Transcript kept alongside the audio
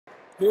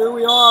Here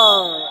we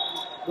are,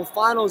 the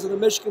finals of the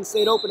Michigan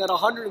State Open at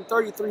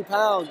 133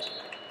 pounds.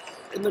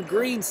 In the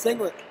green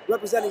singlet,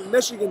 representing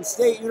Michigan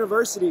State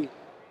University.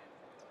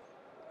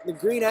 In the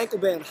green ankle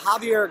band,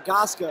 Javier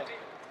Gasca.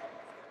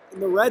 In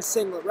the red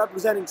singlet,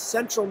 representing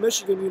Central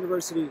Michigan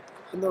University.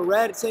 In the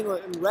red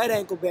singlet and red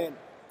ankle band,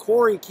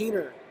 Cory.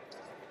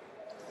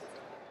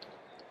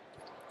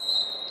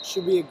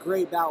 Should be a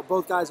great bout.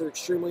 Both guys are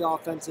extremely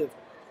offensive.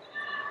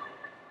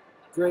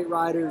 Great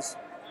riders.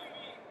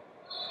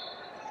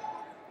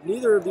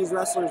 Neither of these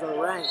wrestlers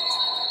are ranked.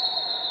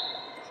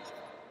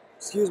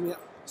 Excuse me,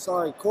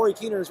 sorry. Cory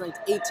is ranked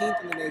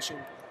 18th in the nation.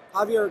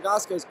 Javier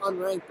Gasca is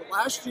unranked, but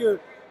last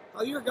year,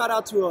 Javier got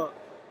out to a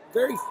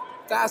very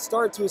fast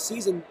start to a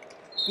season,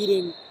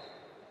 beating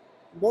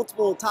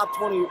multiple top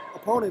 20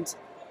 opponents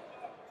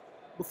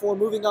before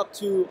moving up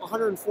to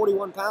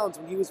 141 pounds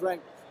when he was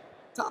ranked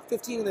top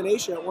 15 in the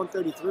nation at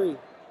 133. I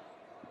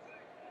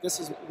guess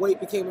his weight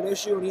became an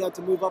issue and he had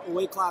to move up a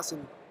weight class,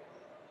 and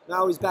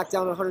now he's back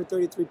down to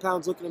 133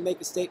 pounds looking to make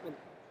a statement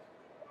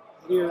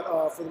here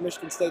for the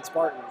Michigan State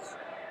Spartans.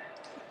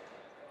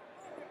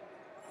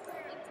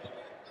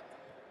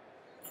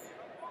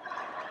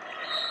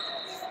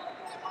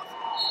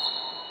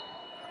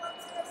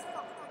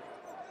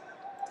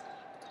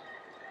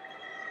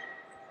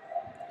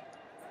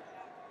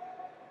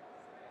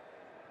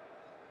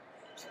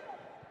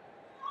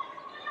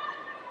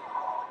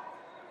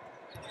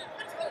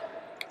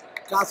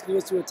 Gasca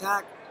goes to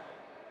attack.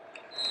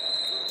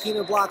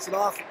 Keener blocks it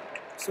off,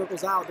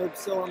 circles out. They're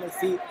still on their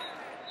feet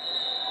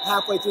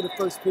halfway through the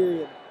first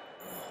period.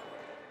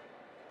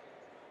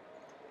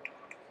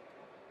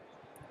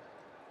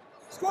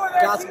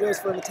 Gasca goes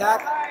for an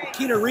attack.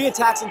 Keener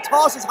re-attacks and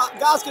tosses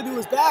Gasca to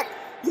his back.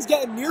 He's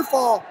getting near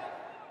fall.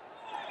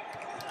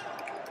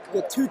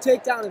 We get 2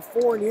 takedown and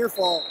 4 near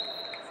fall.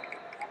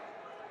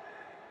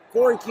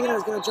 Cory is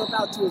going to jump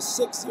out to a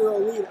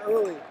 6-0 lead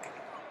early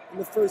in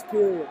the first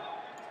period.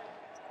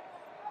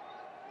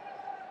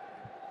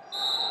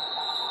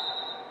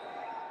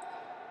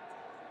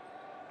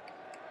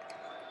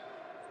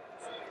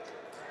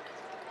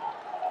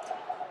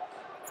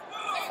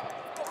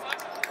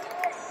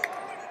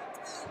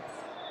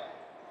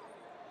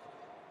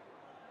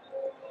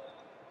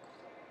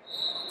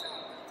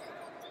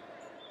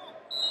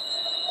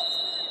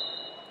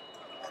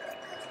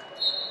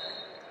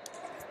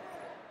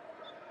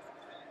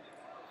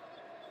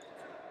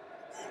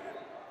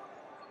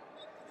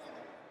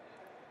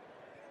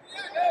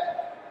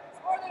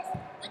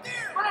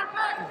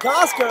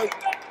 Gasca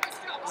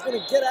is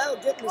going to get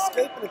out, get an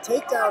escape and a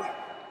takedown.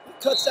 He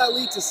cuts that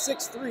lead to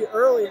 6-3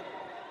 early,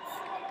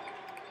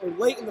 or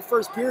late in the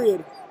first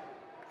period.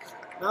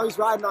 Now he's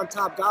riding on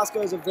top.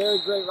 Gasca is a very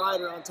great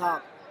rider on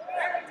top.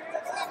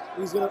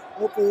 He's going to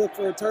hopefully look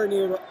for a turn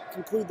here to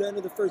conclude the end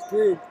of the first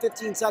period.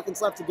 15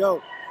 seconds left to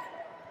go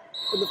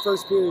in the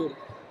first period.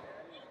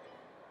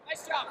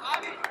 Nice job,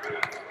 Javi.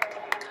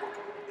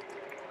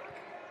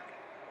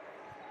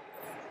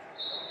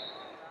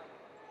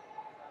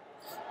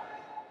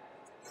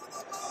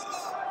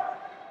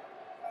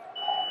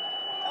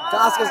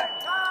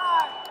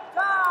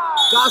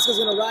 Gasca's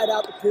going to ride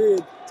out the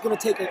period. It's going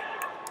to take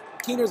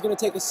Keener's going to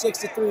take a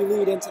 6-3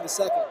 lead into the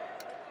second.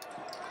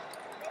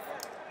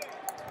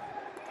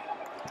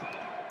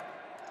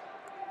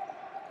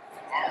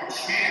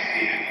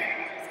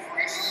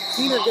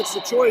 Keener gets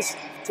the choice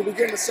to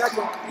begin the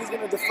second. He's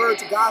going to defer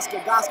to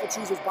Gasca. Gasca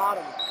chooses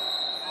bottom.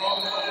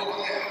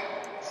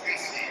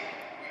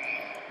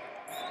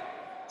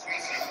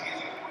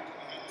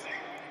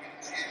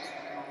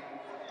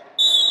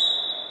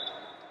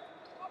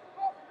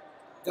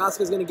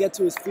 Gasca's going to get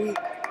to his feet,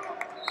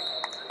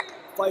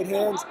 fight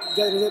hands,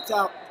 get it hipped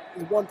out,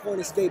 and 1-point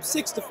escape.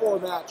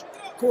 6-4 match.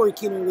 Cory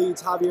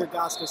leads Javier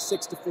Gasca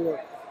 6-4.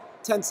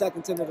 10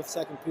 seconds into the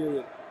second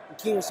period. And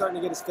Keener's starting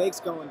to get his fakes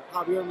going.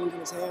 Javier moving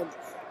his hands.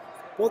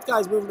 Both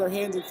guys moving their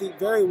hands and feet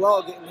very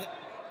well,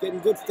 getting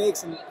good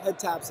fakes and head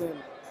taps in.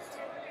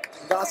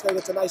 And Gasca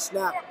gets a nice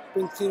snap,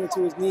 brings Keener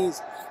to his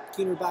knees.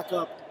 Keener back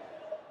up.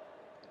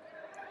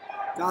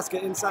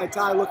 Gasca inside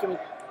tie, looking to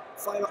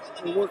fight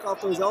and work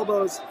off those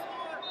elbows.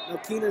 Now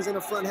Keener's in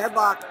a front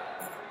headlock.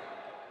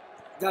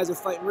 Guys are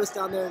fighting wrist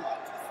down there.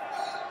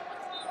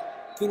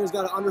 Keener's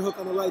got an underhook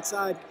on the right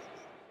side.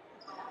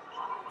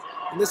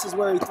 And this is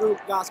where he threw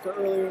Gasca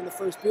earlier in the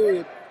first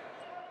period.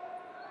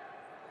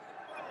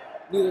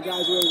 Neither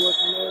guy's really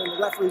working there, and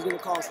the referee's going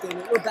to call a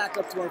statement. We're back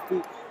up to our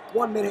feet.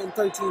 1 minute and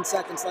 13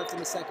 seconds left in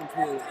the second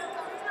period.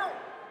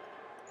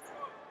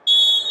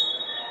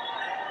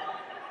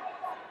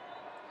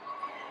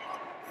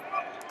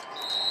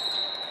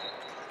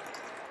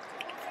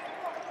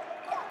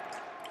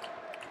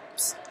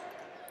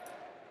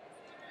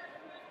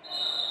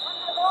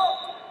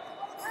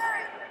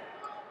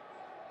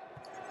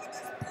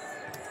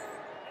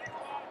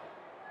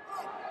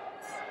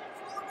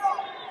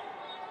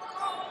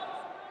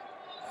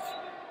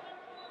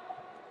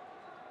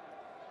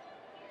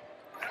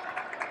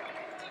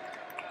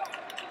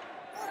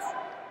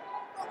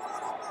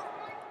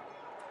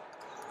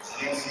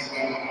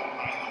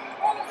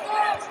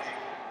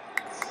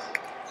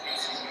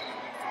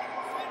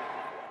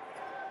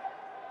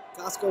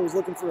 Gasca was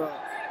looking for a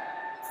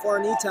far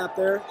knee tap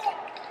there.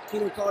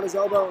 Keener caught his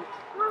elbow.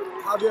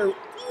 Javier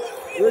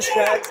wrist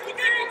drags.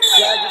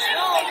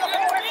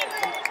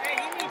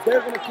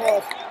 They're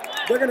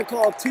gonna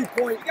call a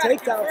 2-point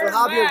takedown for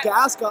Javier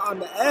Gasca on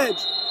the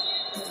edge.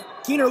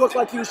 Keener looked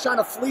like he was trying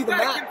to flee the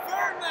mat.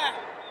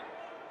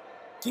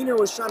 Keener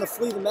was trying to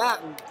flee the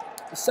mat, and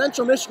the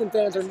Central Michigan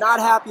fans are not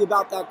happy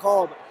about that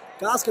call. But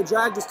Gasca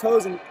dragged his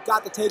toes and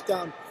got the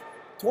takedown.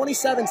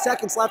 27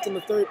 seconds left in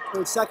the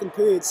second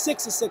period.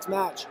 6-6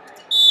 match.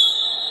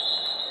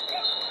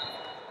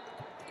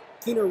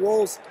 Keener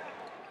rolls.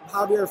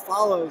 Javier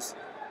follows.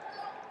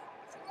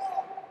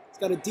 He's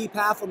got a deep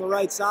half on the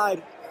right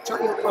side.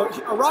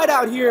 A ride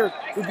out here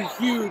would be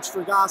huge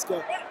for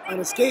Gasca. An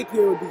escape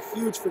here would be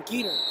huge for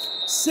Keener.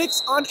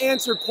 6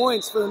 unanswered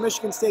points for the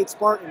Michigan State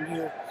Spartan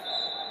here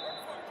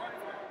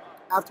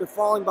after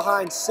falling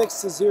behind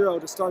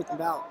 6-0 to start the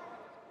bout.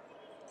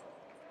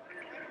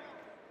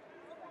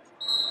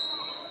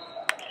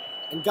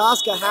 And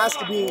Gasca has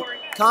to be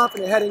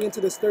confident heading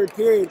into this third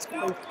period,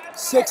 scoring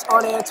 6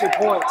 unanswered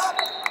points.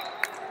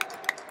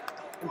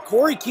 And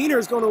Cory Keener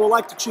is going to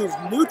elect to choose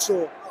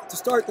neutral to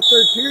start the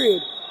third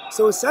period.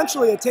 So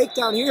essentially a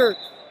takedown here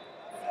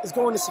is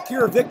going to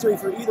secure a victory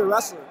for either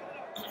wrestler.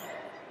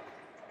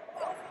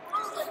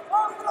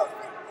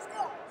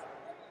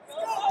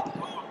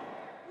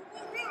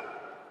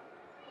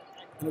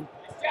 And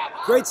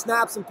great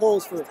snaps and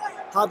pulls for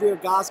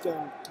Javier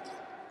Gasca.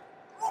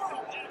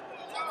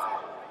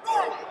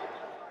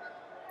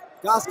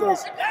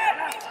 Gasca's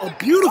a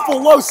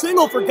beautiful low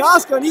single for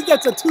Gasca, and he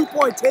gets a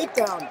 2-point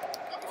takedown.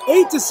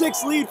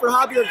 8-6 lead for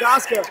Javier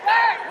Gasca.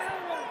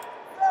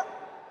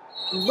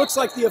 It looks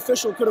like the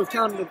official could have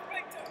counted a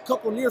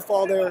couple near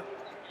fall there.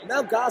 And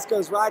now Gasca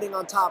is riding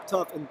on top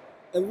tough, and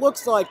it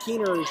looks like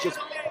Keener is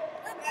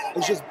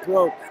just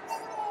broke.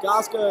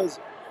 Gasca has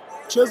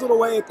chiseled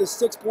away at this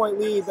 6-point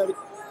lead that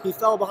he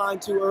fell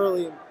behind too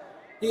early, and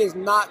he has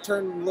not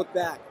turned and looked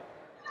back.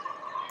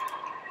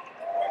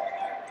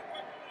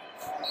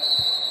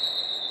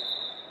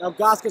 Now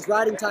Gasca's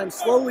riding time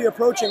slowly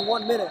approaching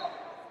 1 minute.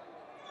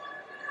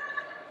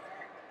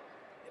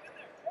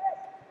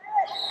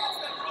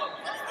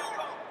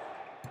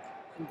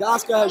 And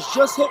Gasca has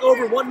just hit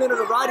over 1 minute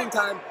of riding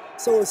time,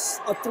 so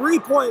it's a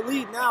 3-point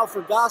lead now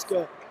for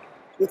Gasca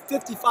with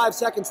 55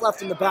 seconds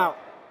left in the bout.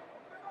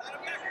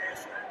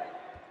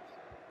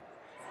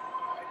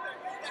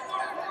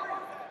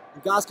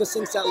 And Gasca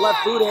sinks that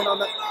left boot in on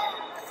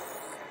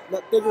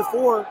that figure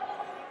 4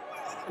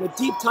 and a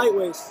deep tight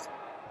waist.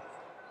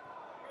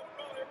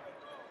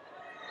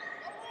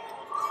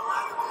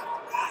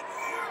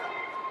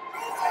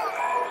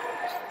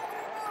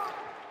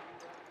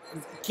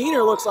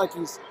 Keener looks like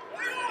he's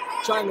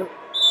trying to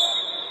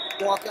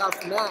walk out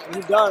from that, and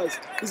he does.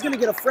 He's going to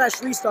get a fresh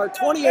restart.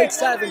 28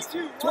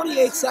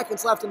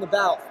 seconds left in the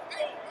bout.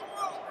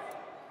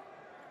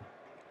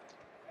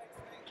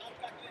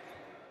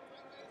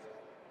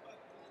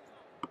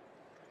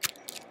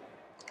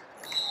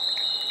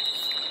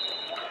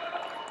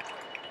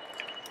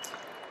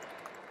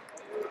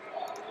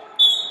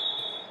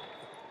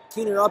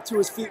 Keener up to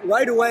his feet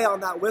right away on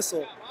that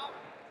whistle.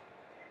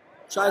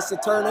 Tries to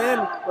turn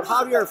in, but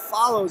Javier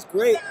follows.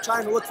 Great,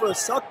 trying to look for a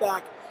suck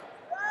back.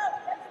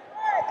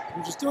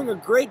 And just doing a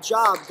great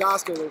job,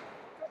 Gasca, with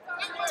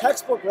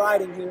textbook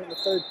riding here in the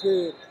third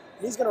period.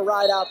 And he's going to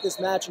ride out this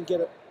match and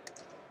get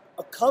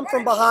a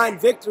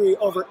come-from-behind victory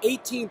over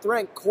 18th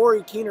ranked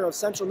Cory Keener of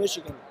Central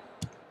Michigan.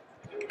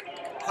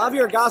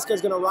 Javier Gasca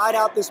is going to ride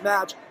out this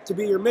match to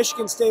be your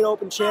Michigan State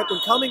Open champion,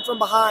 coming from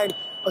behind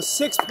a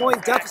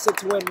 6-point deficit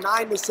to win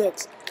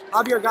 9-6.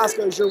 Javier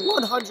Gasca is your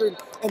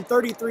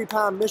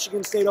 133-pound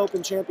Michigan State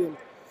Open champion.